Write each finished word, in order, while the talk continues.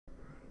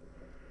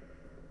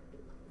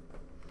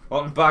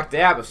Welcome back to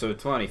episode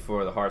 24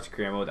 of the Hearts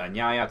Career Mode, and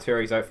Yaya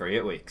Touré's out for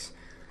 8 weeks.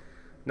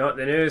 Not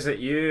the news that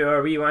you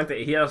or we wanted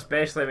to hear,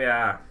 especially with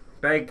a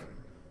big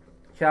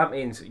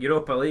Champions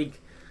Europa League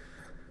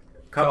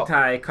Cup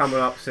tie coming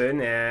up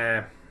soon.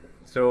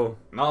 So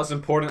not as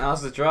important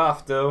as the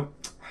draft, though.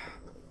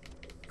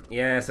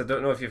 Yes, I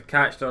don't know if you've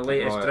catched our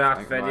latest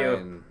draft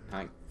video,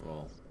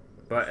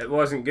 but it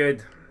wasn't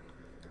good.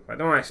 I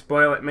don't want to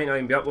spoil it. It might not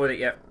even be uploaded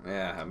yet.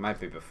 Yeah, it might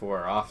be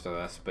before or after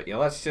this, but yeah,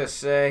 let's just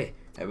say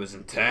it was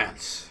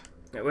intense.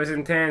 It was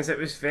intense. It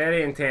was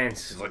very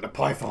intense. It's like the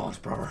Pythons,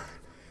 brother.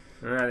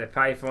 The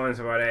Pythons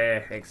were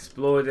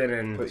exploding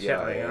and shit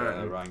like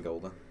that. Ryan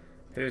Golden.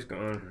 Who's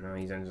going? No,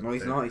 he's injured. No,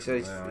 he's not. He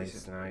says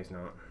he's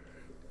not.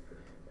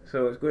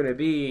 So it's going to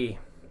be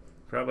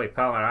probably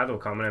Colorado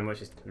coming in,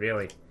 which is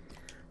really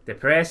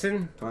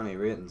depressing. 20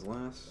 ratings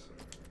less.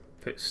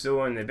 Put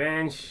Stowe on the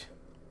bench.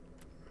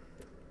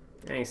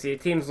 And you see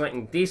the team's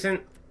looking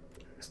decent.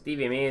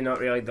 Stevie May not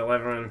really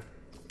delivering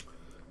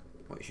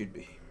what he should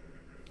be.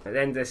 at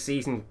the end of the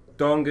season.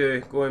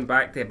 Dongu going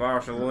back to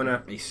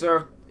Barcelona. He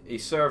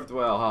served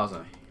well,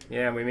 hasn't he?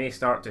 Yeah, we may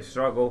start to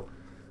struggle.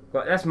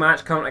 Got this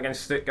match coming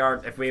against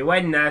Stuttgart. If we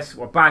win this,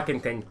 we're back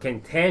in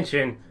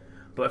contention.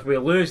 But if we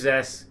lose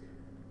this,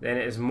 then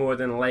it is more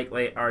than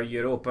likely our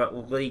Europa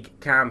League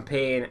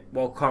campaign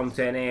will come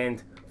to an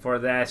end for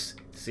this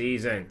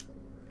season.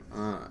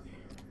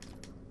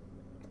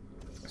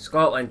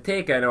 Scotland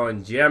taking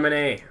on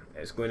Germany.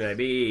 It's going to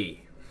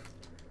be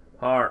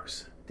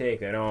Hearts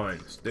taking on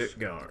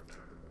Stuttgart.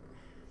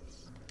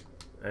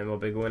 And we'll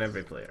be going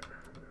every player.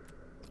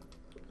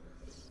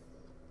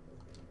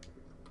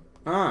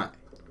 Alright,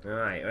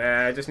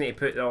 I just need to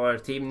put all our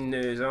team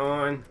news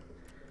on.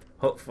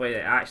 Hopefully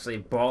it actually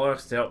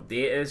bothers to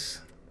update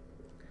us.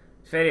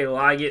 It's very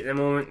laggy at the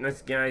moment,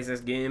 this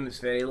game. It's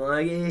very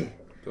laggy.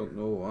 Don't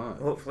know why.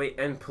 Hopefully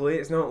in play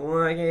it's not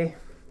laggy.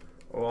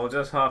 Or I'll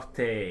just have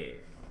to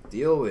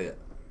deal with it.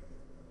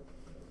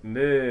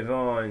 Move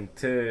on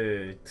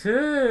to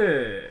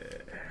 2.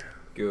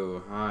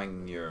 Go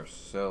hang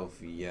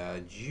yourself, yeah,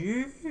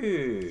 Jew.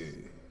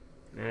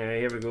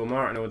 Here we go,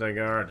 Martin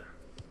Odegaard.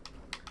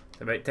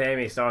 It's about time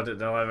he started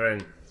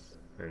delivering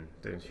and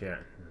doing shit.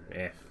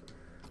 F.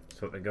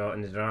 That's what we got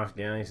in the draft,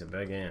 guys. A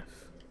big F.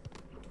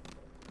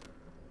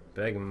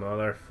 Big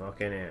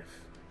motherfucking F.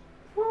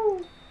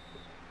 Woo!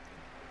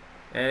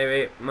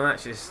 Anyway,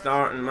 match is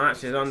starting.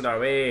 Match is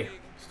underway.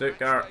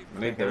 Stuttgart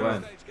need the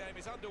win.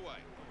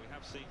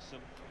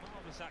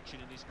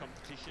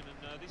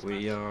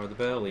 We are the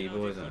Belly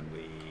Boys and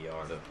we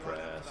are the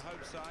press.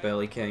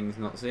 Belly King's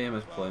not the same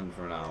as playing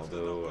for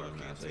Ronaldo or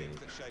Messi.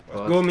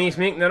 Gomes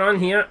making the run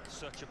here.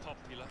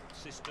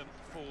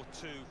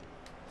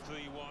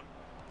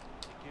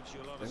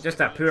 Just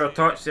a poor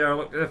touch there.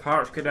 Look as if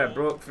Hearts could have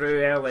broke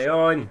through early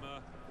on,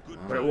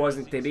 but it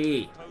wasn't to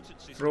be.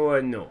 Throw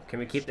in though. Can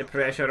we keep the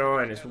pressure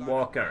on? It's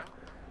Walker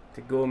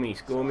to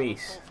Gomes.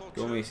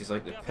 Gomes is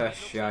like the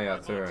piss Yaya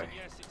Touré.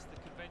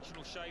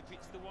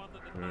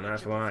 And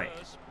that's why.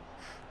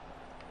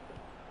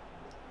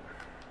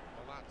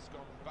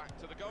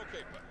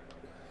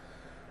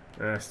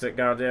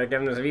 Stuttgart there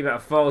giving us a wee bit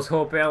of false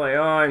hope early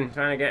on,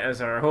 trying to get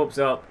us our hopes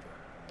up.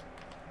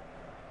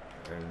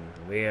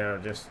 And we're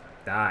just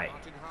die.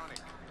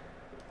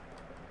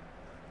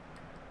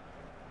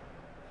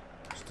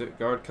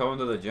 Stuttgart coming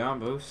to the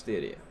Jumbo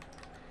Stadium.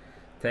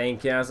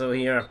 Tynecastle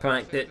here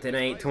packed it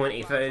tonight,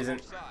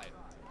 20,000.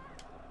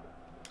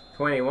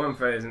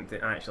 21,000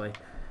 actually.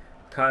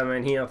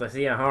 Coming here to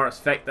see a Hearts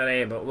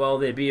victory, but will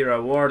they be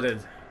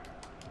rewarded?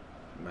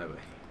 Maybe.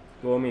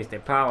 Gomes to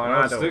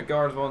Colorado. Well,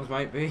 Stuttgart's ones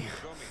might be.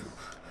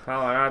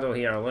 Colorado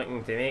here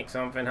looking to make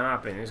something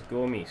happen. It's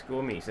Gomes.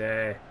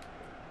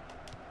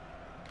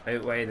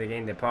 Out wide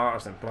again to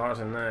Patterson.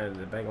 Patterson now,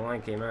 the big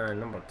lanky man,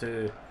 number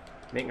 2.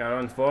 Making a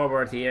run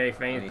forward here. He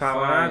finds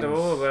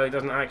Colorado. Well, he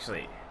doesn't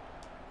actually.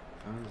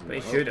 But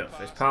he should have.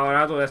 It's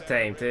Colorado this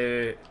time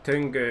to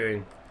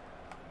Tungun.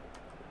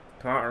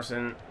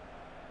 Patterson.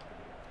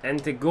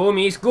 Into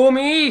Gomes.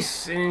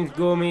 And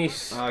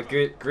Gomes.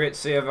 Great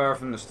save there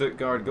from the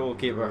Stuttgart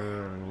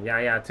goalkeeper.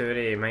 Yaya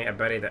Touré might have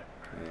buried it.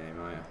 Yeah, he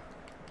might have.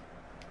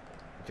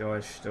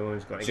 George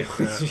Stone's got to get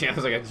that. Yeah, it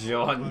was like a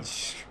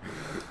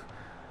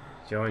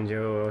John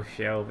Joe,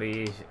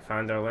 Shelby,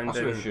 Van der Linden.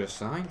 That's what he should have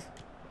signed.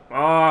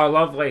 Oh,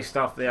 lovely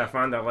stuff there.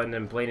 Van der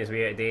Linden playing his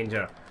way out of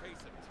danger.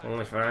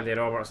 Only for Andy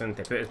Robertson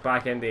to put us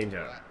back in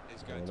danger.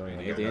 No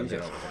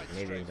danger.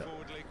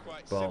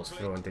 Balls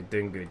thrown to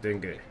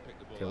Dungu.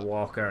 To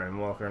Walker, and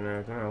Walker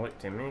now going to look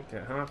to make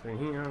it happen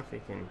here. If he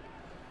can.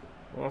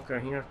 Walker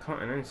here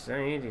cutting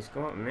inside. He's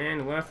got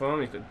men with him.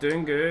 He's got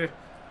Dungu.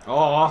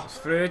 Oh! It's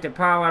through to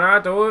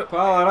Colorado.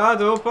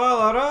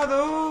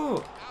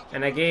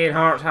 And again,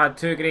 Hearts had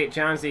 2 great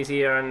chances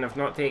here and have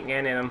not taken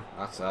any of them.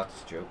 That's a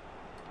joke.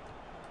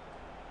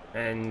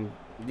 And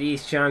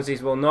these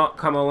chances will not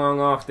come along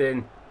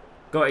often.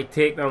 Got to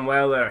take them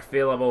while they're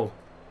available.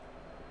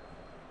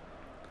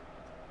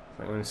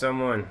 Like when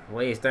someone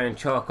lays down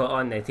chocolate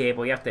on the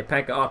table, you have to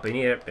pick it up and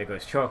eat it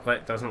because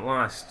chocolate doesn't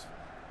last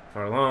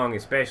for long,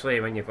 especially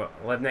when you've got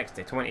live next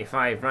to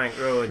 25 Rank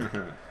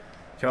Road.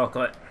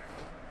 Chocolate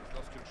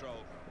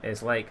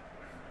is like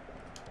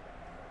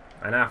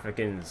an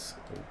African's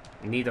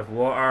need of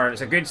water.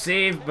 It's a good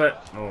save,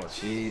 but oh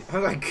jeez,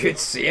 that was a good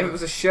save. It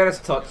was the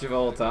shortest touch of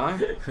all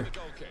time.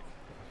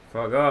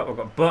 Forgot, we've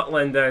got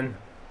Butland in.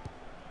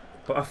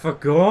 But I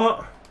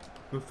forgot.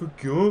 I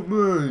forgot,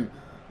 mate.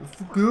 I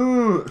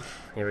forgot.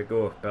 Here we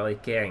go, Billy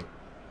King.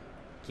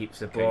 Keeps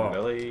the King ball.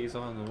 Billy's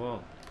on the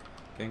wall.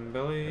 King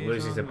Billy's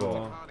Loses on the the ball.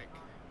 wall.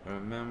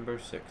 Remember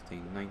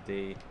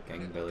 1690.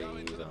 King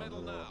Billy's on the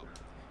wall.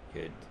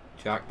 Good.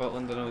 Jack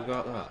Butland, I know who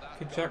got that.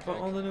 Good Jack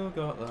Butland, I know who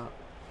got that.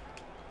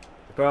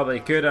 Probably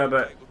could have,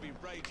 but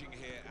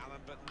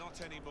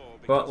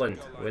Butland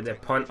with the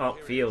punt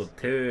upfield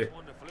to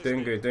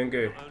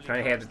Dungu,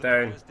 trying to head it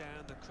down.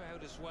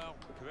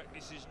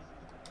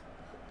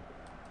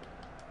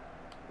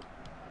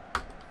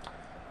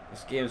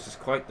 This game is just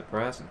quite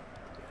depressing.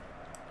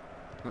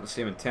 Not the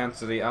same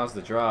intensity as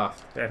the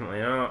draft.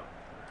 Definitely not.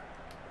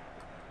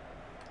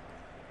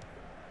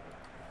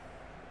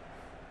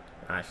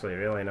 Actually,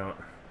 really not.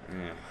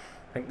 Yeah.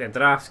 I think the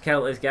draft's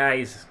killed us,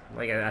 guys.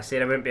 Like I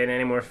said, I wouldn't be in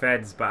any more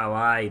fids, but I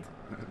lied.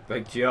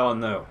 Big John,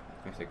 though.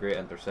 Makes a great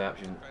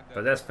interception.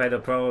 But this vid will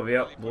probably be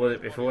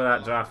uploaded before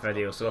that draft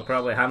video, so I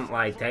probably haven't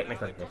lied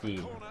technically. If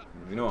you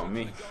know what I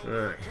mean.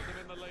 Right.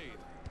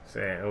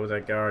 So,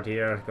 Odegaard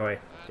here. Got to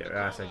get your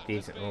ass a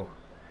decent. Oh.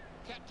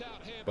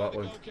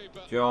 Butland.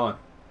 John.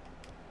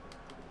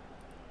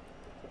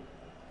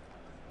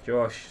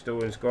 Josh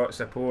Stone's got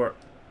support.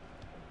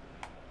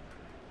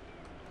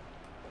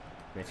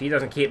 If he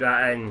doesn't keep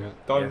that in,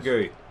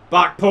 Dungu. Yes.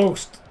 Back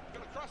post.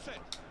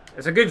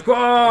 It's a good goal.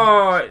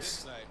 Oh,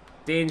 it's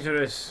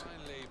dangerous.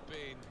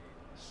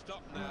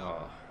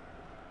 Oh.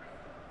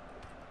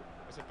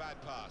 It's a bad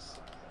pass.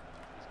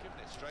 He's given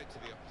it straight to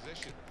the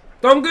opposition.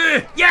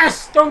 Dungu!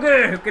 Yes!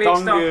 Dungu! Great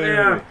Dungu. stuff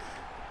there.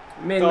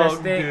 Made a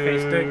mistake for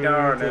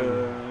Stuttgart.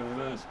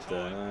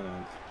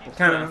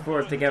 Can't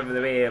afford to give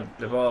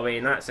the ball away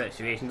in that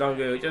situation.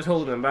 Dungu just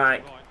holding him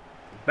back,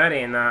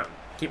 burying that.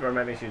 Keeper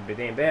maybe should be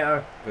doing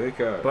better,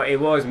 but he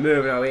was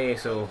moving away,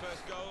 so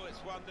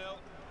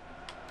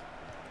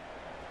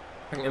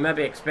I think we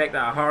maybe expect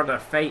a harder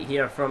fight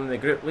here from the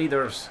group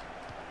leaders.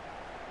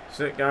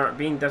 Stuttgart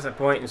being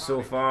disappointing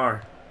so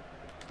far.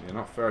 You're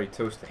not very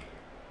toasty.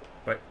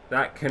 But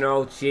that can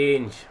all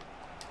change,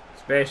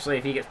 especially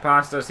if he gets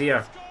past us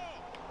here.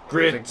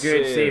 Great it's a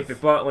good save by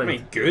Butland. I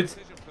mean, good.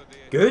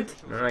 Good.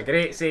 A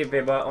great save by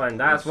Butland.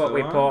 That's what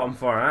we bought him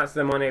for. That's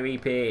the money we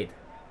paid.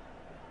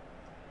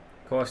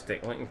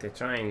 Caustic looking to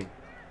try and.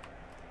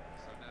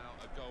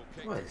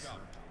 What is?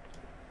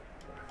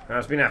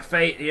 There's been a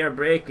fight here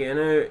breaking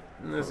out.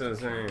 This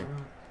is.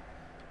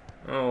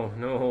 Oh,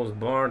 no holds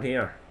barred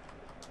here.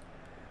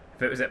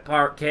 If it was at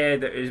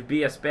Parkhead, it would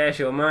be a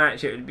special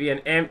match. It would be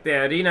an empty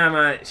arena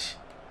match.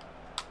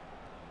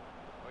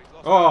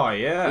 Oh,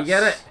 yes. You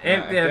get it?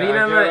 Empty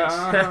arena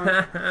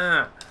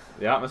match.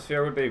 The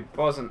atmosphere would be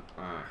buzzing.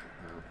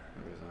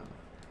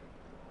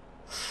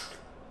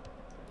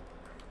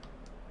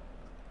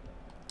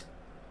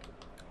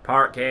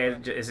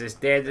 Parkhead is as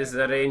dead as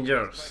the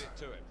Rangers.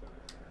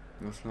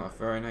 That's not a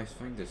very nice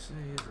thing to say,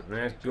 is it?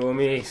 There's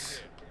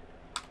Gomes.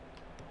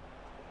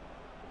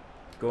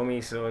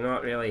 Gomes, so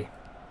not really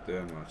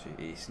doing much.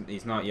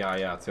 He's not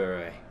Yaya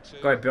Toure.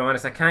 Gotta be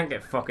honest, I can't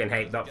get fucking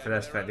hyped up for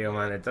this video,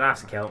 man. The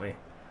draft's killed me.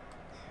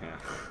 Yeah.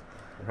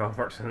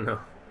 Robertson, though.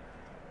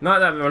 Not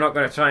that we're not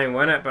going to try and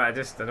win it, but I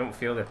don't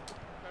feel it.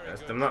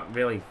 I'm not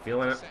really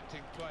feeling it.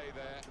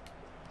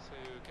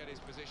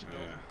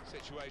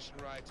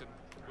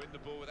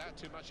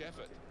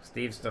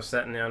 Steve's just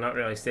sitting there, not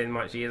really saying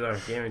much either.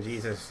 Game of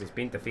Jesus, he's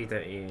been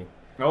defeated.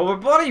 Oh, we're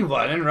bloody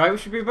winning, right? We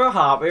should be a bit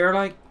happier,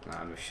 like.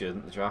 Nah, we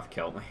shouldn't. The draft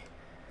killed me.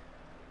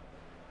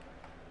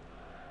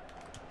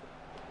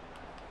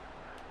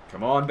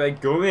 Come on,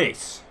 big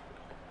Gomes.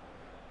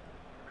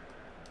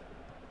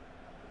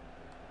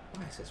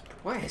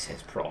 What is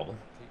his problem?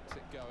 Keeps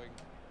it going.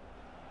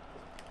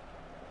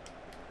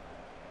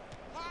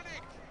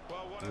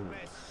 Well, what a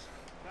miss.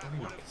 That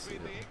would have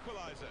been the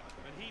equaliser,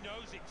 and he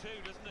knows it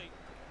too, doesn't he?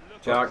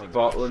 Jack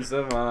Butland's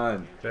the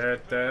man.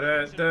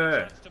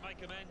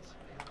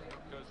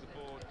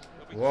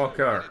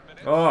 Walker.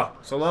 Oh,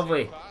 so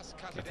lovely.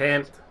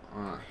 Attempt.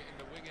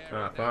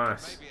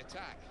 Pass.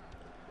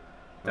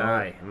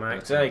 Die.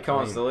 I'd say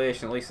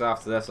Constellation, at least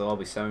after this, it'll all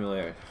be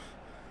simulated.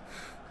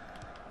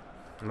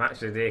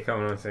 Match of the day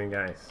coming on soon,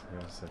 guys.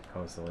 There's a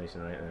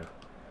Constellation right there.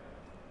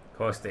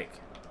 Caustic.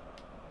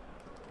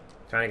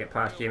 Trying to get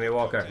past Jamie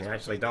Walker. He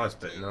actually does,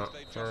 but not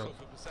for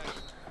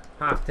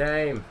half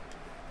time.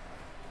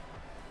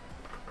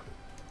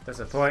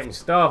 Disappointing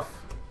stuff,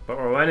 but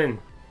we're winning.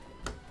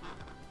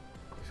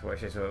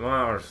 Which is what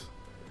matters.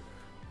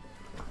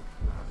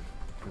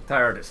 I'm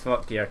tired as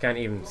fuck here. I can't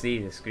even see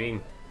the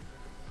screen.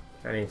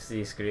 Can't even see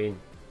the screen.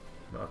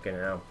 Fucking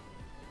hell.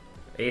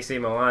 AC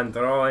Milan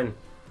drawing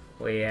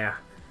with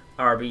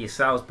RB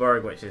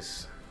Salzburg, which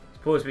is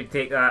suppose we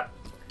take that.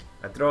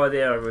 A draw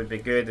there would be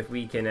good if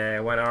we can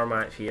win our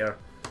match here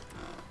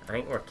I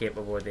think we're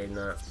capable of doing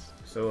that.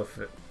 So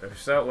if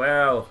so,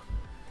 well,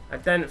 I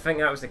didn't think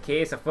that was the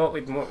case. I thought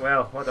we'd more.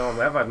 Well, hold on,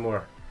 we have had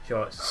more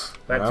shots.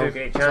 We had 2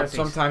 great chances.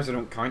 Sometimes I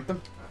don't count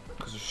them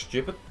because they're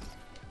stupid.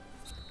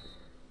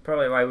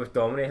 Probably why we've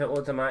dominated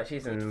loads of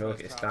matches and we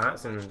look at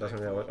stats and it doesn't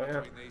really look like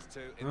that.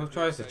 Well,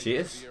 tries to cheat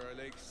us.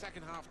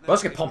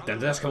 Let's get pumped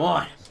into this. Come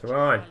on. Come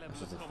on.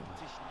 This is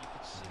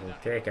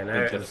We've taken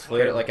out.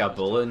 deflate it like a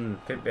balloon.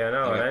 Could be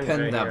another Like a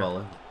injury pin that here.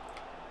 balloon.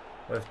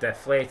 We've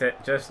deflated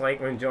just like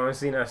when John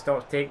Cena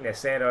stopped taking the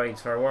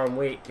steroids for 1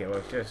 week. It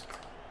was just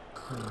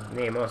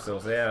no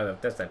muscles there. They've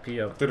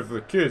disappeared. Bit of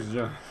a kiss,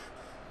 yeah.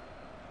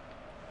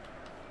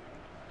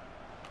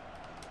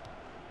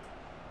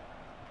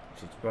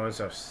 She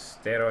sponsors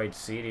steroid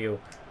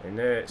cereal, and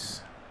now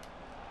it's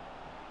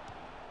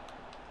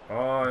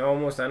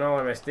almost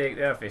another mistake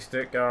there for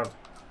Stuttgart.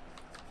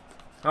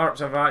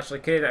 Hearts have actually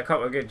created a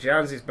couple of good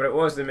chances, but it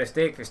was the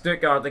mistake for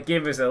Stuttgart that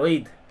gave us the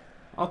lead.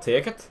 I'll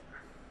take it.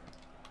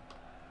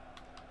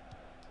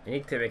 You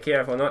need to be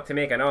careful not to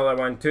make another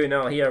one.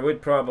 2-0 here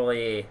would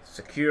probably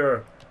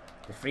secure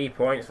the 3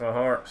 points for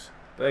Hearts.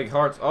 Big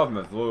Hearts of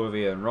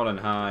Midlothian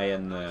running high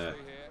in the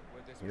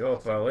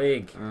Europa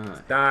League.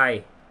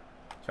 Die.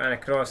 Trying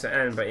to cross it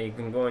in, but he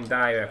can go and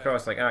die with a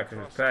cross like that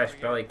because fresh.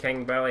 Billy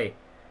King Billy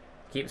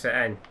keeps it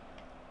in.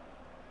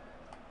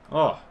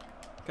 Oh,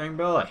 King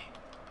Billy.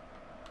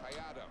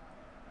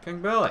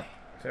 King Billy.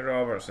 To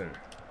Robertson.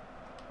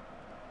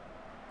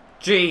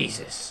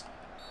 Jesus.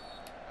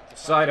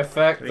 Side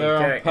effect Free there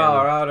on kick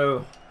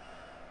Colorado.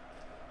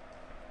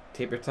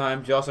 Take your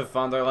time. Joseph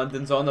van der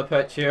Linden's on the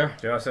pitch here.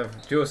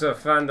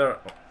 Joseph van der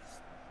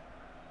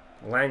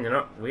lining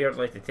up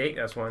weirdly to take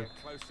this one.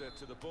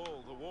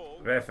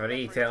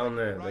 Referee telling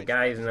the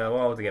guys in the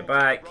wall to get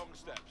back.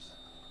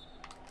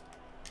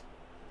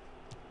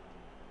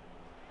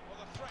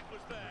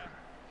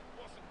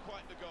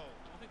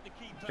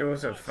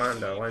 Joseph van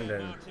der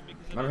Linden.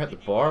 Never hit the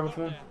bar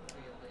before.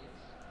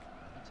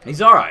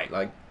 He's alright,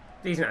 like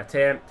Decent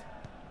attempt.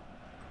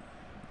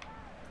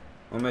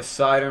 when we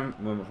signed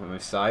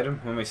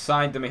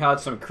him, he had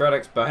some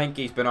critics, but I think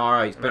he's been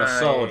alright. He's been a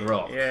solid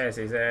rock. Yes,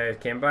 he's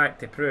came back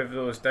to prove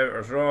those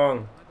doubters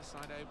wrong.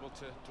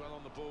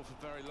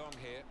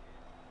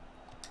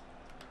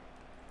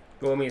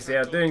 Gomez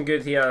there, doing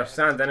good here,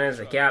 standing as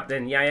the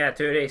captain. Yaya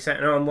Toure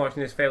sitting on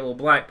watching his fellow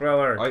black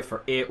brother. Out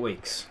for 8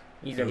 weeks.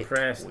 He's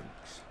impressed.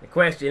 The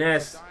question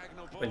is,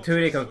 when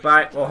Toure comes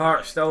back, will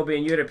Hearts still be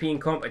in European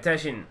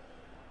competition?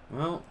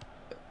 Well,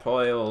 it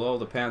probably will all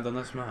depend on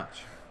this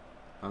match.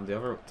 And the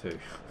other 2.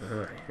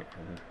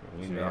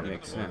 That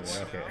makes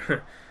sense.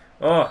 Okay.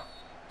 Oh,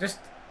 just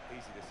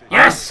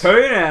yes!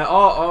 Toure!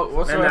 Oh,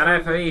 what's And the that?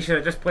 referee should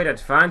have just played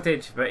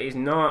advantage, but he's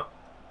not.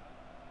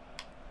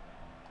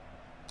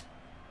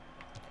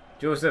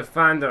 Joseph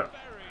van der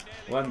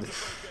Linden.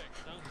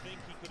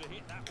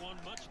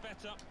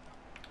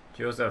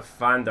 Joseph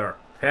van der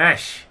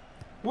Pesch.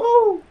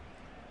 Woo!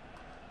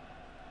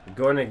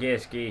 Gonna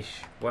Gish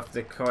with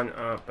the cunt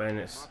up, and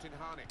it's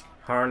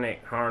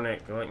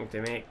Harnick looking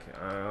to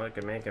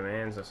make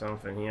amends or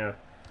something here.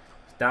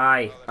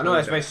 Die. I know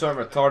this may sound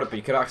retarded, but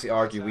you could actually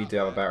argue we do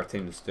have a better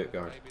team than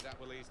Stuttgart.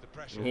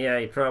 Yeah,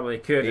 he probably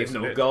could.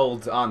 Even though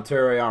Gold and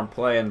Toure aren't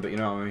playing, but you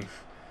know what I mean.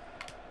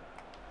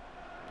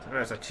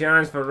 There's a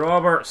chance for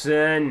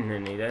Robertson,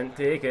 and he didn't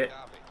take it.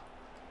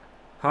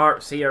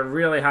 Hearts here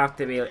really have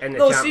to be in the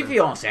No, see, Champions. if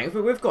you're honest,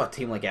 we've got a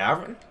team like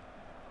Everton.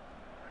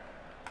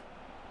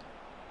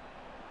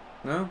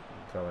 No?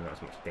 Probably not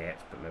as much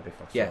depth, but maybe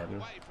for Yeah.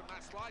 Sweden.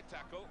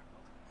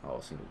 Oh,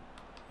 so,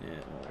 yeah,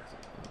 well,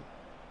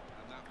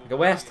 the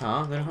West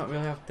Ham, they don't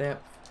really have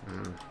depth.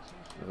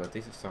 They've got a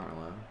decent starting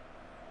 11.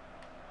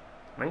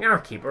 I think our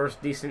keeper's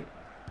decent.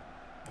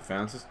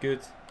 Defense is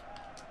good.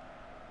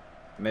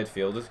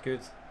 Midfield is good.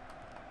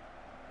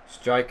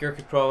 Striker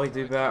could probably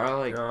do better.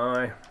 Like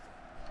Aye.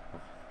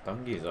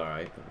 Dungy's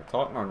alright, but we're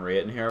talking on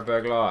rating here,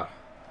 big lad.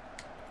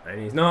 And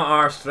he's not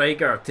our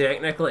striker,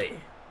 technically.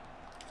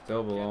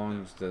 Still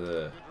belongs to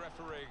the.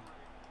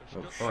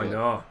 Oh shit! Oh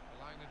no.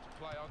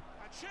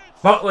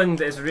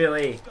 Butland is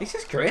really. This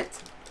is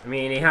great. I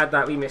mean, he had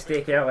that wee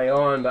mistake early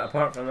on, but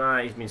apart from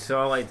that, he's been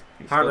solid.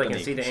 He's Hardly still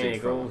conceded gonna any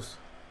concede from goals.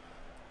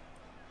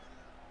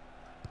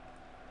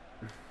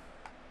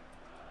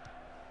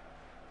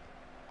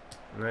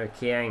 Now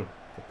King to Can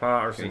you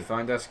Patterson.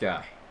 find this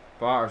guy?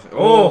 Bars.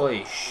 Oh!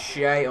 Holy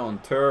shit on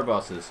tour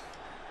buses.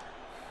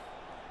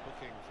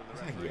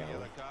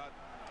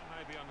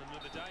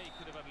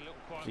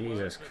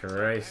 Jesus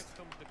Christ.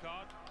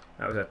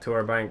 That was a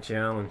tour bank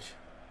challenge.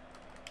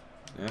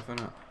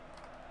 Definitely.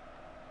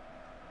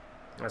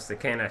 That's the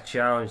kind of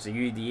challenge the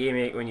UDA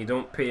make when you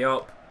don't pay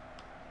up.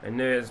 And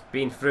now it's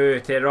been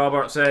through to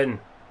Robertson.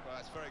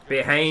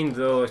 Behind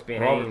though, it's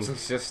behind.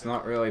 Robertson's just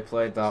not really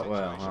played that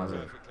well, has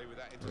it?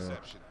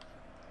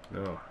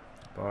 No,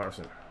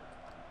 Patterson.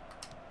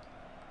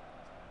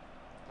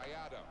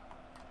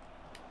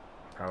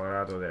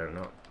 Colorado there,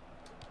 not.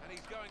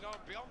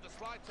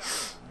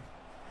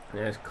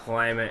 There's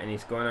Climate, and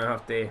he's going to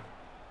have to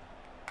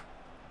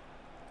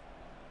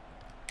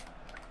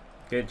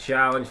Good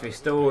challenge for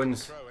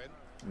Stones. Throw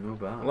in. No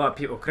bad. A lot of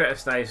people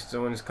criticised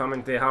Stones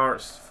coming to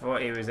Hearts,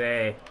 thought he was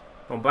going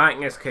back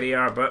in his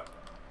career, but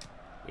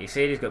he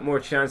said he's got more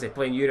chance of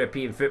playing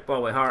European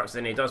football with Hearts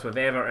than he does with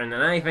Everton,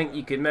 and I think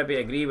you could maybe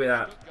agree with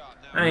that.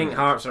 I think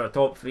Hearts are a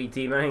top 3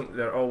 team. I think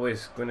they're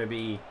always going to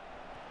be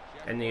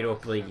in the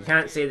Europa League. You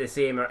can't say the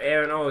same. Are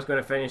Everton always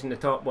going to finish in the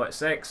top, what,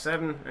 6,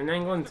 7 in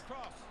England?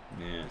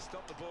 Yeah.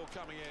 Stop the ball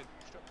coming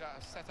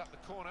in. Set up the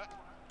corner.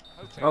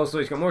 Also,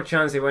 he's got more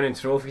chance of winning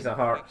trophies at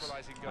Hearts.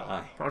 Equalising goal.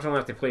 Aye. Hearts only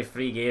have to play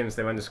 3 games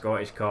to win the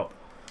Scottish Cup.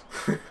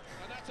 And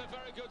that's a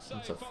very good save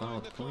That's a following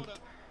valid the point. corner.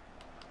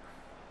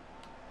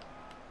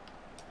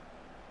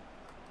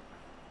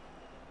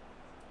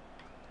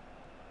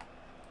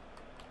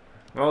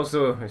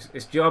 Also,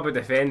 his job of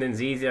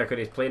defending's easier because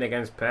he's playing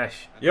against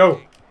Pish. Yo!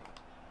 Played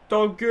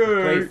Donkey!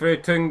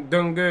 through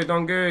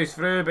Dungu is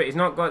through, but he's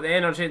not got the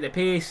energy, the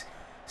pace,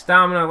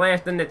 stamina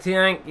left in the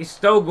tank. He's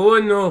still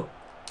going though.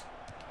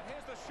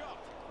 Here's the shot.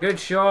 Good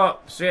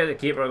shot, straight at the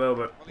keeper though,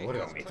 but What do you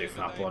want me to do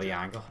from that bloody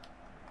angle?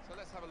 So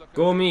let's have a look at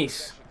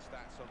Gomes. the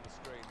stats on the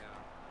screen now.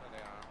 There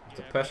they are.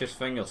 The precious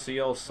thing you'll see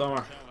all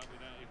summer.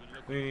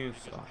 Oh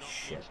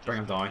shit, bring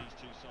him down. He's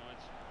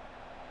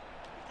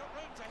got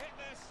room to hit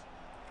this.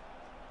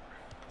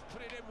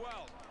 Put it in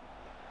well.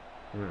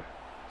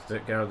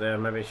 Stuttgart there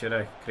maybe should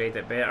have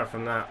created better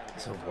from that.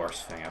 It's the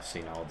worst thing I've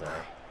seen all day.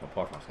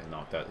 Apart from us getting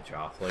knocked out the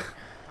draft league.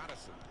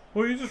 Patterson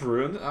Well, you just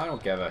ruined it. I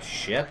don't give a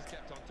shit.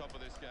 kept on top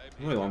of this game.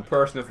 Only one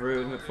person have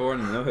ruined it for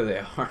and I know who they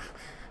are.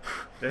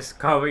 Just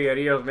cover your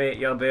ears, mate,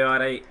 you'll be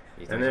alright. You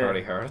And think then-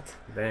 already heard it?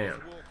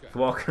 Damn.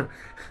 Walker.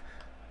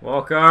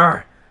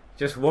 Walker!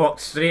 Just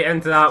walked straight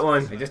into that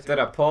one. He just did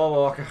a Paul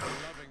Walker.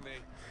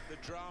 Loving the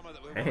drama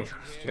that we're Hey. watching here.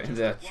 Straight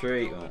into a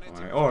tree.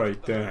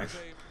 Alright then.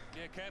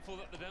 Yeah, careful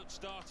that they don't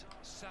start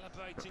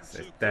celebrating It's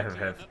too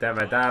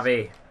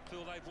Davy.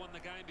 till they've won the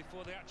game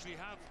before they actually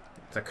have.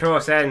 It's a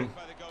cross in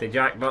to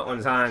Jack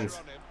Butland's hands.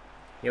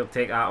 He'll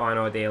take that one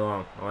all day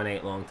long, all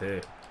night long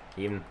too.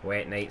 Even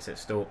wet nights at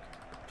Stoke.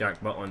 Jack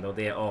Butland will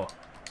do it all.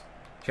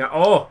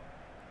 Oh!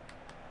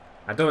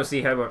 I don't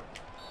see how we've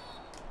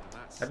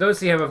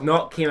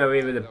not came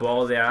away with the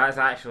ball there. That's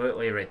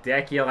absolutely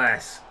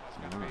ridiculous. It's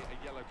going to be a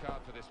yellow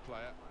card for this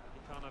player. He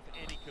can't have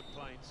any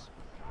complaints.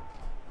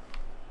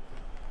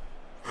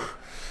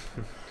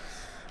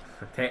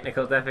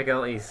 Technical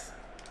difficulties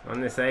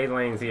on the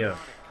sidelines here.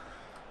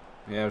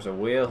 Yeah, there's a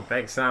wheel.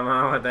 Big Sam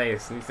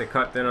Allardyce needs to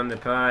cut down on the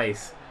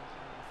pies.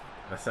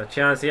 There's a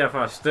chance here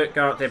for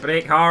Stuttgart to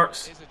break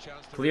Hearts. Here's a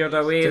chance to Cleared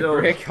away To though.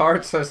 break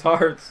hearts as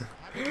hearts.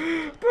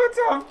 But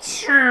I'm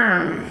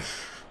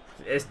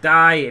It's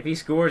die. If he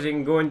scores, he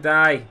can go and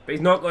die. But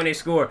he's not going to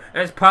score.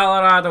 It's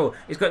Colorado.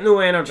 He's got no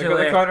energy They got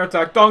the left. counter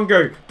attack.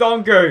 Dongu!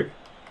 Dongu! well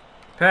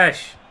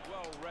Pish.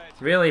 read.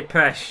 Really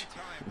pish.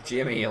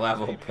 Jamie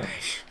level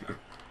pish.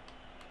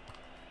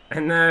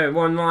 And now,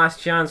 one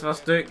last chance for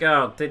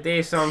Stuttgart to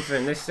do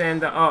something. They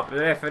send it up. The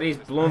referee's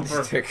blown for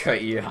Just took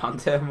out your hand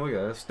to him, look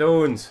at this.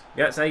 Stones.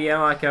 Gets a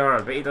yellow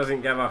card, but he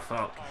doesn't give a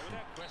fuck.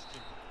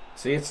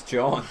 See, it's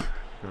John.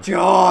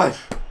 John!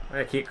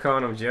 I keep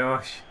calling him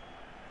Josh.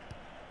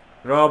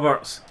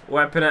 Roberts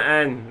whipping it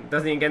in.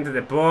 Doesn't even get into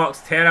the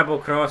box. Terrible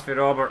cross for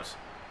Roberts.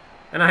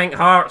 And I think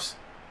Hearts.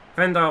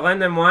 Finder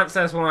Linden wants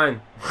this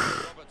one.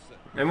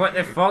 And what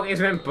the fuck?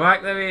 He's went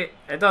back the way.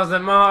 It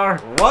doesn't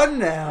matter.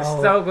 1-0. It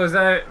still goes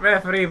out.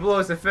 Referee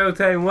blows the full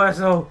time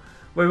whistle.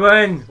 We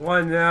win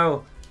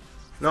 1-0.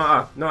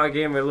 Not a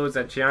game with loads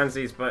of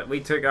chances, but we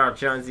took our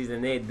chances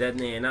and they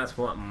didn't, and that's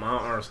what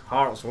matters.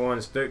 Hearts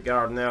won,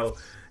 Stuttgart 0.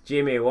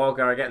 Jamie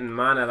Walker getting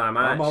man of the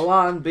match.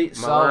 Milan beat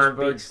Milan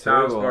Salzburg. beat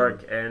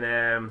Salzburg,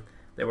 and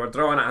they were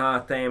drawn at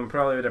half time.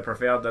 Probably would have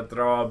preferred the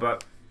draw,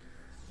 but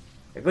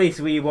at least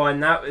we won.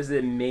 That was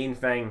the main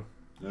thing.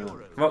 Yeah.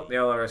 Fuck the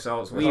other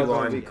results. We We're not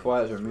gonna be won.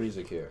 quiet as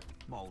music here.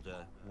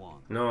 Mulder 1.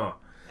 No.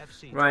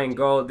 FC Ryan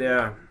Gold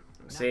there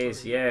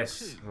says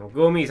yes. Well,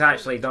 Gomes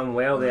actually done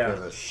well Give there.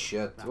 a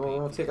shit. Well,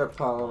 we'll take out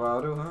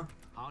Colorado, huh?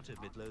 Heart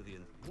of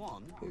Midlothian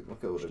 1. Hey,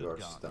 look at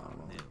Odegaard's Stuttgart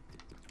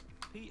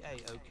stamina. 0.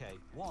 PAOK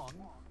 1.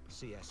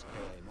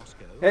 CSKA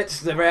Moscow.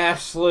 It's the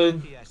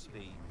wrestling.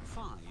 PSV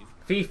 5.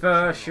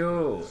 FIFA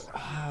show.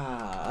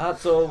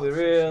 That's all we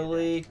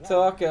really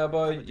talk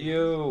about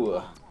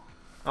you.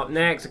 Up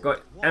next, I've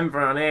got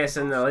Inverness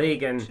in the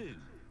league, and 2.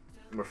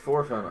 We're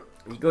fourth on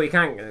it.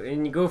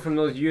 you go from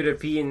those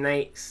European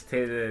nights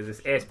to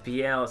this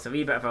SPL. It's a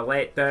wee bit of a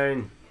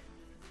letdown.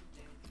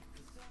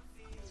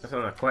 Let's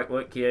have a quick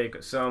look here. You've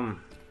got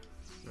some.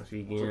 What's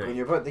we When getting?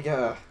 you're about to get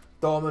a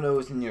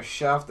Domino's and you're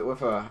shafted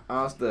with a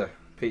Asda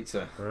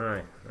pizza.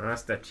 Alright,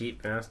 that's the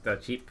cheap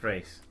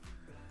price.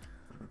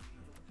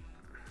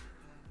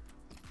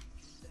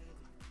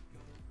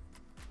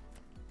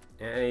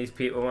 Yeah, these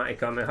people want to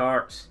come to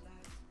Hearts.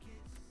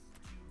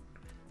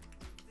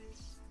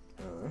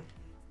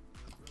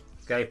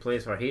 Guy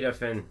plays for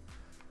Heaterfin.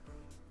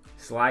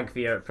 Slag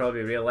fear,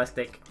 probably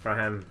realistic for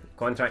him.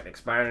 Contract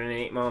expiring in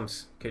 8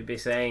 months. Could be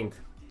signed.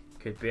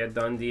 Could be a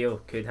done deal.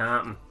 Could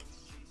happen.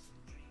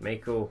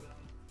 Michael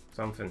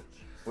something.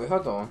 Wait,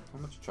 hold on. How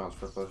much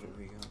transfer budget have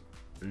we got?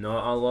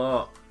 Not a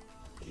lot.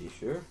 Are you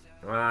sure?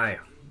 Aye.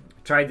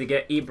 Tried to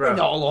get Ibra.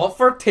 Not a lot,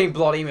 13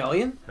 bloody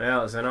million.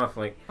 Well, it's enough.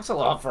 Like, That's a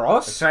lot for I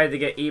us. tried to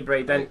get Ibra,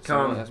 he didn't Right, so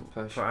come. let's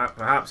push.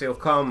 Perhaps he'll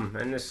come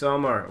in the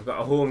summer. We've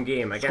got a home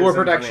game against Score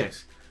prediction.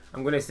 Inverness.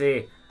 I'm going to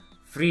say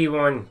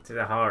 3-1 to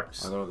the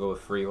Hearts. I'm gonna go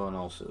with 3-1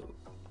 also.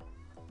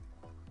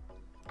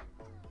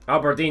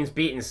 Aberdeen's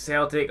beating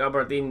Celtic.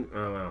 Aberdeen,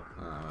 oh well,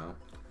 Ah well.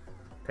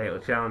 title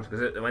challenge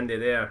goes out the window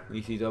there.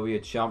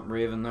 ECW champ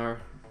Raven there.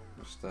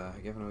 Just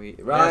giving away.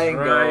 Yes,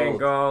 Ryan Gold.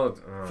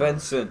 Gold. Oh.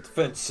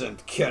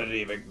 Vincent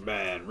Kennedy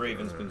McMahon.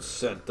 Raven's been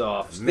sent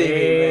off.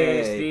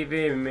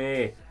 Stevie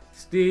May.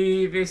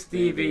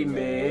 Stevie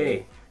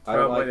May. I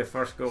don't Probably like- the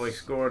first goal he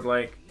scored.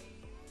 Like,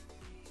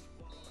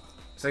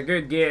 it's a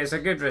good game. It's a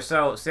good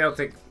result.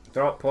 Celtic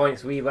drop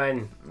points. We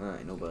win,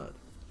 Aye, no bad.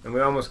 and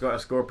we almost got a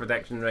score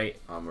prediction right.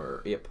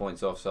 We're 8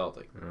 points off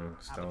Celtic. Oh,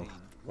 still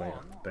quite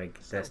a big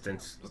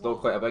distance. Still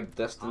quite a big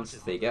distance.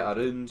 They get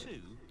around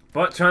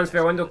But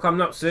transfer window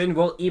coming up soon.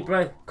 Will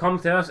Ibra come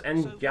to us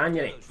in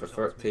January? for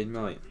 13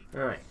 million.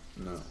 Alright.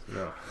 No.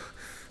 No.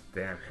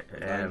 Damn.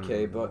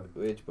 9k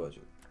wage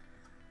budget.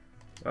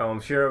 Well,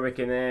 I'm sure we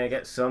can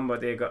get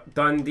somebody. Got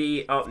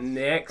Dundee up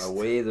next.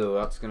 Away though,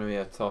 that's going to be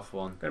a tough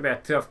one. Gonna be a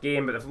tough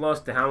game, but they've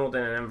lost to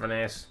Hamilton and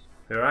Inverness,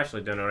 who are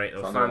actually doing alright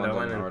though. Fanda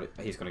winning,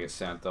 He's going to get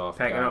sent off.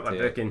 picking up a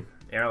guarantee it. booking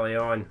early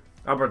on.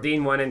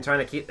 Aberdeen winning, trying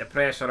to keep the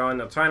pressure on.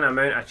 They're trying to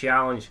mount a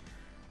challenge,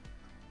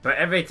 but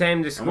every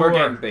time they And we're score,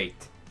 getting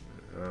beat.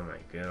 oh my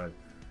god,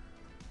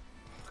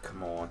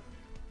 Come on.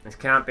 this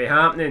can't be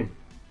happening.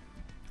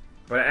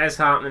 But it is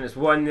happening. It's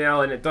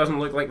 1-0, and it doesn't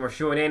look like we're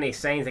showing any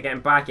signs of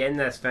getting back in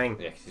this thing.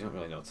 Yeah, 'cause you don't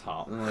really know what's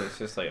happening. Like, it's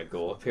just like a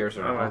goal appears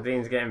or not.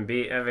 Aberdeen's getting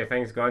beat.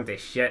 Everything's gone to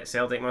shit.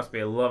 Celtic must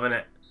be loving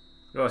it.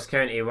 Ross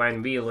County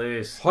win. We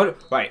lose.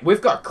 Right,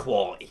 we've got a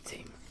quality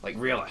team. Like,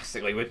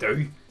 realistically, we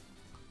do.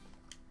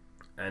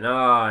 And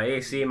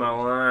AC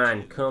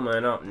Milan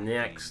coming up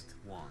next.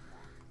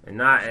 And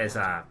that is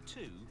a...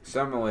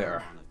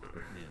 Simulator.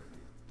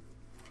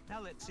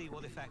 Now let's see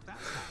what effect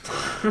that's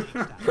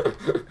had. At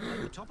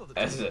the top of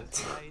the Is table, it?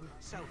 playing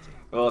Celtic.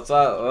 Well, it's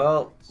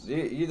well,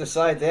 you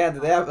decide the end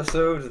of the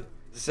episode.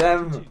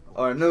 Sim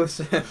or no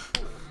sim.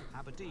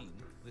 Aberdeen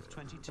with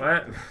 22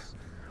 What? points.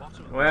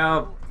 Bottom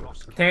Well,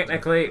 Ross County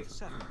technically, with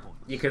 7 points.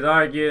 you could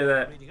argue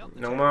that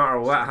no matter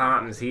what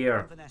happens here,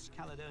 Inverness,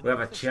 Caledonia we have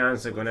a with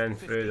chance of going in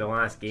 15 through the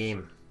last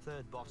game.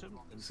 Third bottom,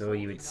 and So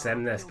you would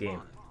sim this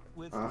game.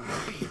 with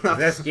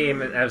This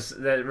game is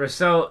the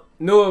result.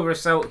 No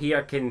result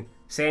here can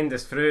send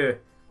us through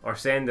or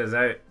send us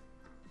out.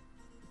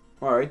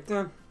 Alright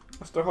then,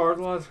 Mr. Hard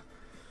Lad.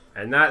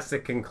 And that's the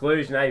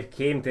conclusion I've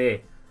came to.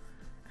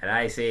 And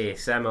I say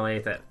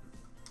simulate it.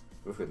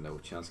 We've got no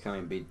chance. Can't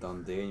even beat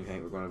Dundee, and you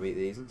think we're going to beat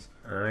these ones?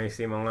 I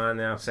see Milan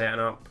there setting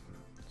up.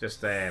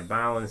 Just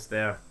balanced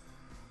there.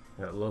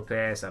 Got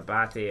Lopez,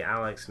 Abate,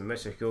 Alex,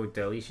 Musico,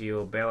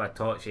 Delicio,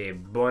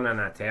 Bellatocci,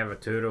 Bonanateva,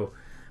 Turo,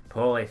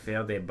 Poli,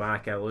 Ferde,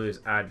 Baca, Luz,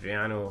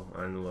 Adriano,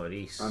 and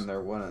Lloris. And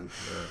they're winning.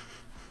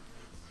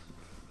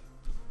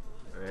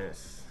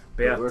 Yes.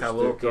 But we're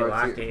Bertaloki, Stuttgart,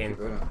 Laki, and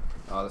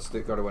the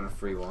Stuttgart are winning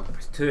 3-1.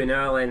 it's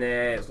 2-0, and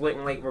it's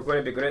looking like we're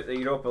going to be going out the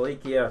Europa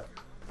League here.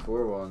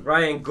 4-1.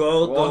 Ryan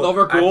Gold, Oh,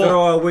 another goal. a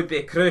draw would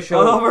be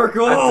crucial. Another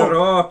goal. A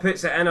draw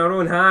puts it in our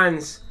own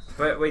hands,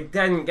 but we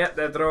didn't get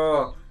the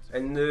draw,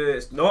 and now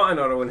it's not in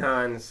our own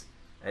hands,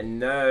 and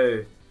now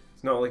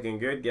it's not looking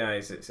good,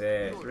 guys. It's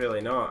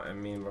really not. I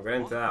mean, we're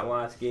going into that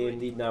last game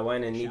needing a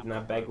win and needing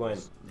a big win.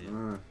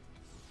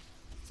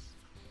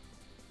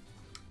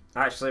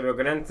 Actually, we're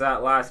going into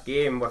that last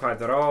game with a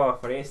draw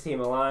for AC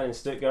Milan and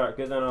Stuttgart,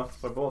 good enough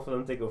for both of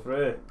them to go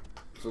through.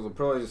 So they'll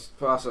probably just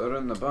pass it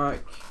around the back.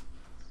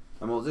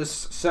 And we'll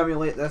just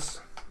simulate this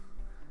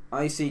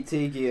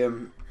ICT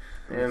game.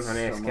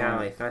 Inverness, Come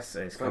Cali, on. this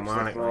is Fix the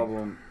Kilmarnock.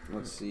 problem.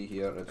 Let's see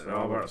here. It's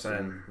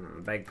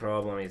Robertson, big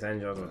problem, he's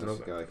injured with This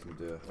Robertson. guy can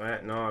do it.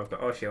 Right, no, I've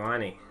got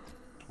Oshiwani.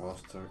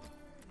 Oster.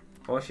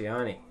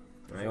 Oshiani.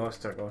 Right,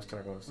 Oster. Gosh,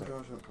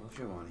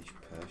 Oshiwani's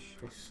pish.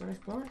 He's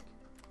black.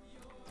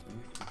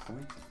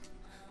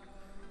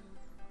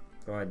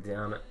 God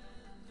damn it.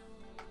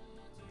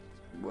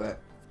 Wet.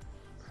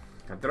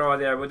 A draw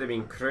there would have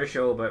been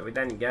crucial, but we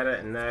didn't get it,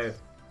 and now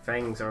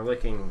things are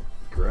looking...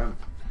 Grim.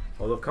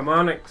 Although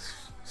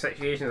Kilmarnock's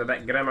situation is a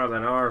bit grimmer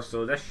than ours,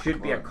 so this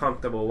should be a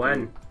comfortable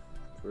win.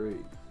 3.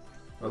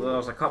 Although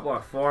there's a couple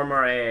of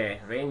former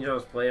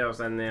Rangers players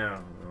in there.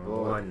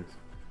 Oh. One.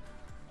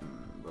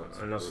 That's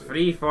And there's good.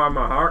 3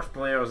 former Hearts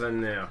players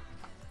in there.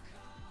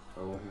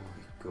 Oh my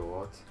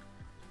god.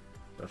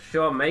 There's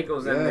Shawn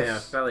Michaels in there,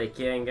 Yes. Billy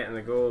Kane getting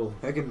the goal.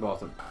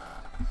 Higginbottom.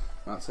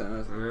 That's it,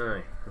 isn't it?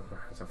 Aye.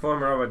 There's a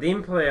former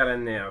Aberdeen player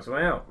in there as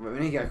well. But we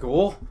need to get a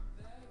goal.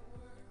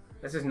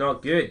 This is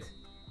not good.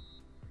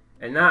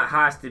 And that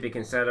has to be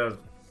considered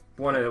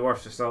one of the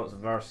worst results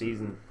of our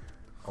season.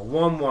 A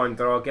 1-1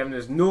 draw, giving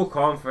us no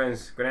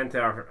confidence going into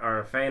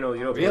our final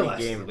Europa League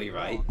game. Realistically,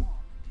 right?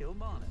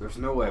 Kilmarnock. There's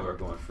no way we're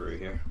going through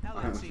here. Now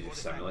I think let's we see can what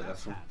just effect simulate that's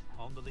this one.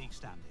 had on the league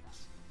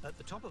standings. At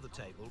the top of the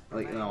table,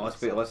 Like, no,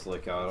 let's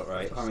look at it,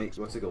 right? How many?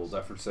 What's the goal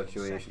difference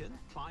situation? second,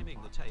 climbing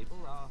the table,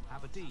 are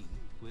Aberdeen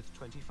with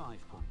 25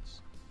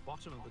 points.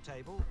 Bottom of the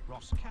table,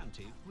 Ross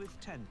County with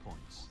 10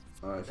 points.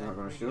 Alright, it's not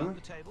going to Moving show up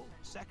me. the table,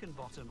 second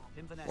bottom,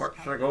 Inverness What's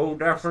the County goal with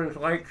difference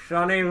 7 like, points.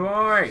 Sonny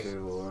boy?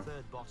 Two lower.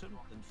 Third bottom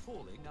and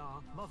falling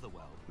are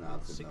Motherwell Nah,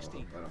 with it's good.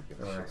 16. I don't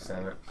give Oh, a that's shit.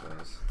 it.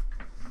 Yes.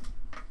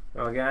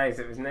 Well, guys,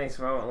 it was nice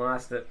while it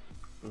lasted,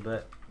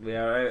 but we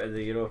are out of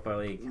the Europa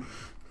League.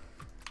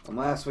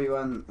 Unless we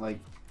win like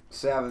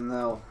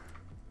 7-0,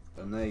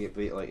 and they get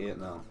beat like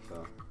 8-0.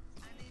 So.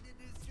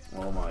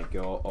 Oh my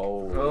god!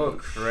 Oh,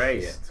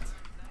 Christ! Shit.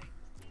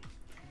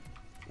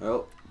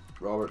 Well,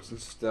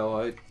 Robertson's still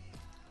out.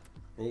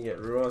 You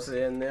get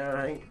Rossi in there,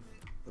 I think.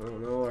 I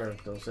don't know, or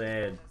they'll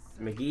say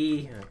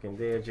McGee, I can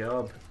do a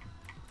job.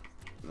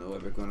 No way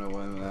we're gonna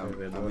win with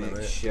Maybe a they're doing it.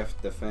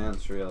 makeshift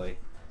defence, really.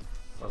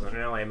 Doesn't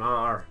really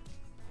matter.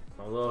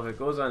 Although if it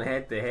goes on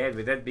head to head,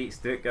 we did beat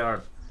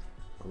Stuttgart.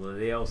 Although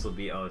they also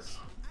beat us.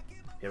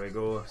 Here we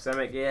go,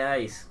 Simic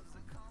ice.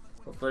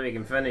 Hopefully we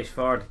can finish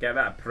third, get a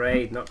bit of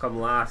pride, not come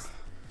last.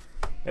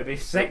 It'd be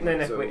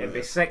sickening if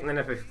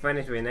we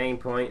finished with 9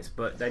 points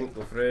but didn't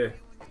go through.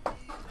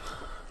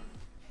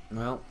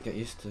 Well, get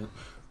used to it.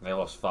 They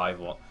lost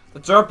 5-1.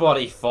 It's our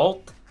bloody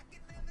fault.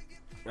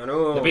 I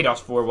know. They beat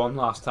us 4-1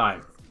 last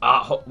time.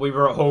 We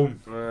were at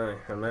home. I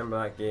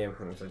remember that game.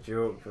 It was a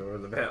joke. We were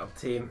the better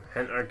team.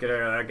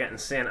 Hintergrad are getting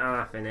sent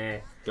off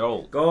in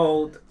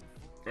gold.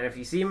 And if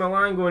you see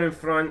Milan going in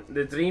front,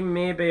 the dream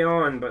may be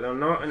on, but they're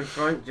not in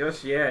front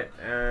just yet.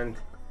 And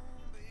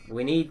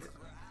we need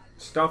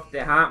stuff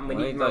to happen. We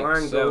need like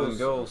Milan 7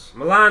 goals.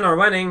 Milan are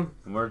winning.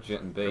 And we're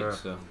getting beat, Yeah.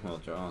 so well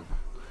drawn.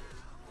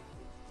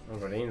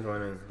 Aberdeen's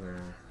winning.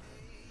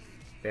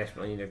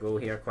 Desperately need a goal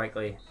here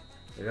quickly.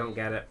 We don't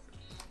get it.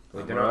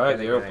 We do We're not out get of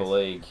the it, Europa guys.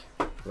 League.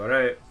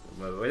 We're out.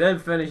 But we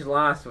did finish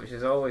last, which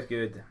is always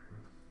good.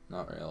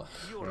 Not really.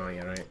 Oh,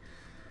 you're right.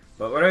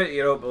 But we're out of the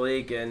Europa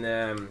League, and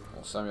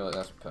We'll simulate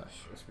this push.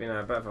 it's been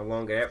a bit of a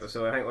longer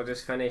episode. I think we'll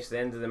just finish the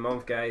end of the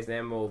month, guys.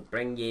 Then we'll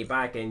bring you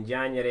back in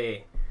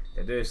January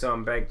to do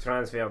some big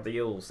transfer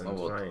deals. And Oh,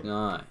 well, fine.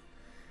 no.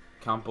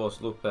 Campos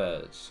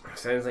Lopez.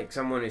 Sounds like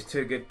someone who's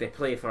too good to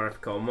play for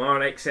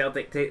Kilmarnock.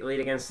 Celtic take the lead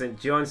against St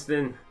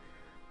Johnstone.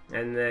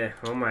 And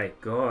oh my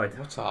god.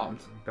 What's happened?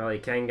 Billy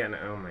King getting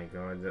it. Oh my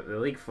god. The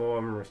league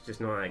form was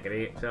just not that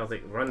great.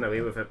 Celtic run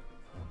away with it.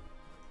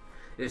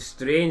 It's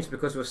strange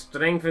because we've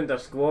strengthened our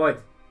squad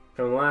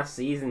from last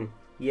season,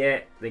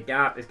 yet the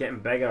gap is getting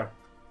bigger.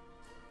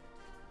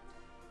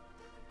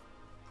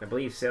 I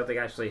believe Celtic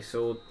actually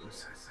sold.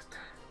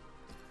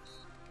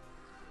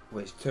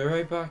 Wait, is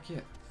Toure back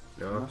yet?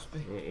 No, Must be.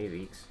 8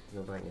 weeks.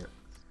 No back yet.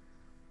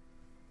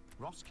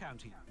 Ross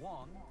County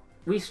 1.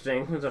 We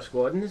strengthened our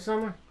squad in the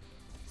summer.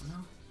 No.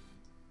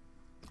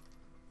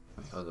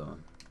 Wait, hold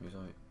on. Who's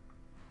out?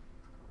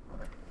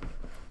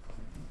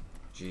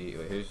 Gee,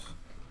 wait, who's?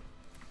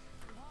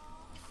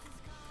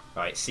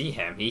 Right, see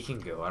him. He can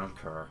go. I don't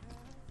care.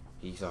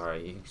 He's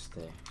alright. He can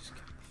stay. Just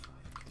give him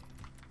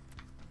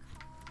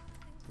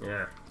the 5K.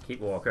 Yeah, keep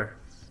Walker.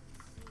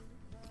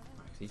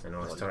 He's I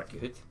know, it's bloody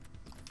good.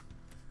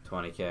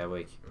 20k a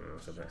week. Oh,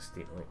 it's a bit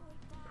steep, like.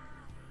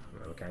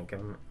 No, we can't give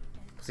him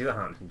it. See what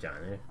happens in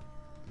January.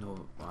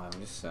 No, I'm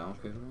just selling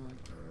good.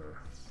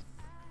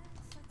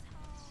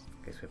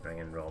 Guess we bring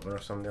in Robin or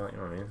something, like, you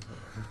know what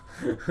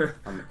I mean?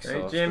 I'm Hey,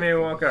 exhausted. Jamie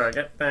Walker,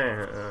 get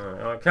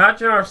down.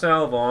 Catch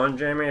yourself on,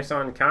 Jamie,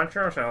 son. Catch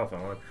yourself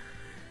on.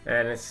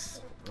 And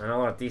it's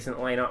another decent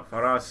lineup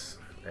for us.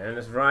 And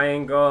it's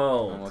Ryan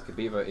Gold. Well, it could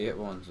be about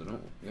 8-1, so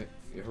don't get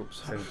your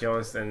hopes up. St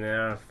Johnston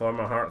there,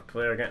 former Hearts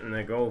player getting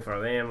the goal for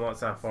them.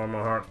 Lots of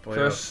former Hearts Chris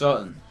players.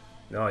 Sutton.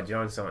 No,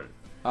 Johnson.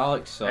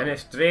 Alex Sutton. And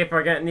it's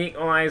Draper getting the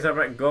equaliser,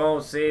 but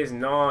Gold says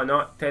no,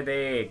 not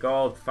today.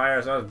 Gold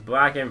fires us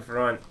back in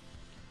front.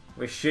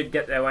 We should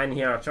get the win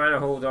here. Trying to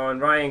hold on.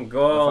 Ryan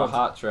Gold. With a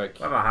hat trick.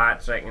 With a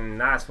hat trick, and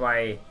that's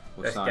why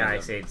We'll this sign guy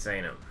him. said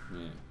sign him.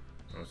 Yeah.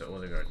 Or was it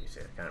Odegaard you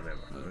said? I can't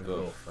remember. It was It was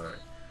both. both. Right.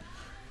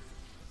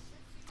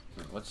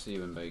 Right, let's see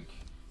when Big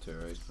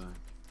Toure's back.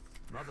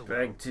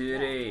 Big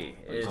Toure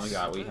He's only is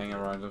got a wee hang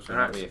around him, so he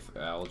might be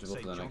eligible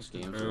for the next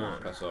game, so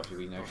don't piss off your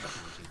wee nigger.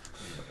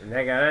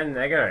 nigger in,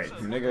 nigger out.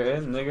 Nigger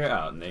in, nigger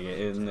out, nigger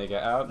in,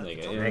 nigger out,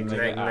 nigger in, Nig, nigger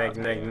nig, out. nig,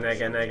 nig,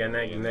 nigger, nigger,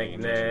 nig, nig, nig,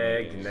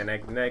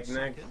 nig, nig, nig,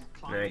 nig,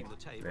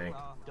 nig.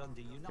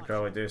 Could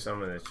probably do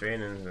some of the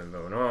trainings,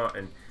 but we're not.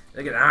 And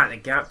look at that, the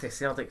gap to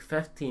Celtic,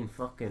 15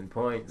 fucking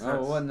points.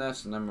 No, we'll win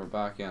this and then we're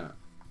back in it.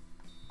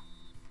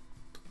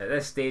 At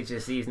this stage of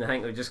the season, I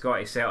think we've just got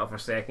to settle for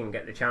second,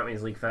 get the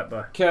Champions League fit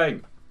by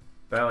King!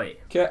 Billy.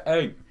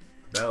 King!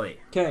 Billy.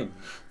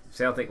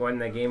 Celtic win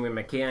the game with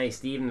McKay,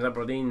 Stevens,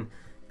 Aberdeen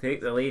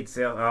take the lead.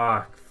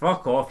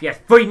 Fuck off, you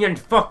fine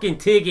fucking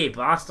tiggy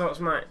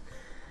bastards, man.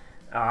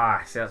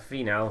 Celtic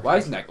 3-0. Why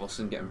is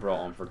Nicholson getting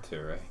brought on for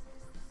Toure?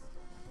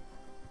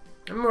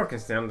 I'm more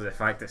concerned with the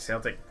fact that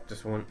Celtic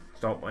just won't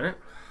stop winning.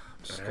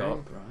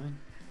 Scott Bryan.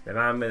 The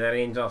man with the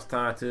Rangers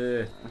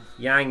tattoo,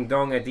 Yang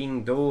Dong a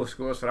Ding Do,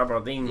 scores for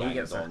Aberdeen. He Yang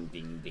gets dong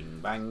ding ding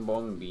bang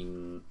bong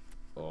ding.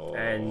 Oh.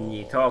 And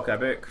you talk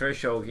about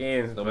crucial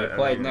games. They'll be but,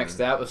 played next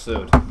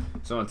episode.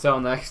 So until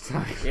next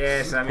time.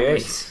 Yes, I mean,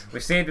 Peace. we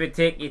said we'd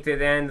take you to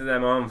the end of the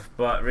month,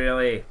 but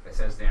really, This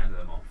is the end of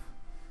the month.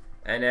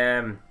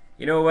 and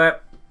you know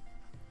what?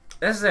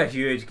 This is a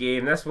huge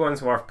game. This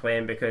one's worth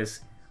playing because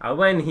I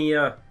win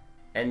here,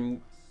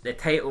 and the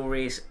title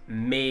race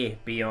may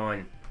be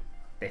on.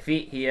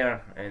 Defeat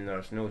here, and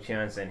there's no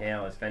chance in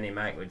hell, as Finny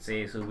Mac would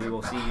say. So we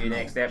will see you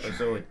next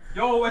episode.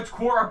 Yo, it's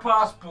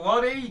 10:15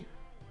 bloody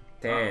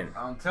 10.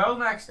 Until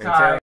next Until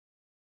time.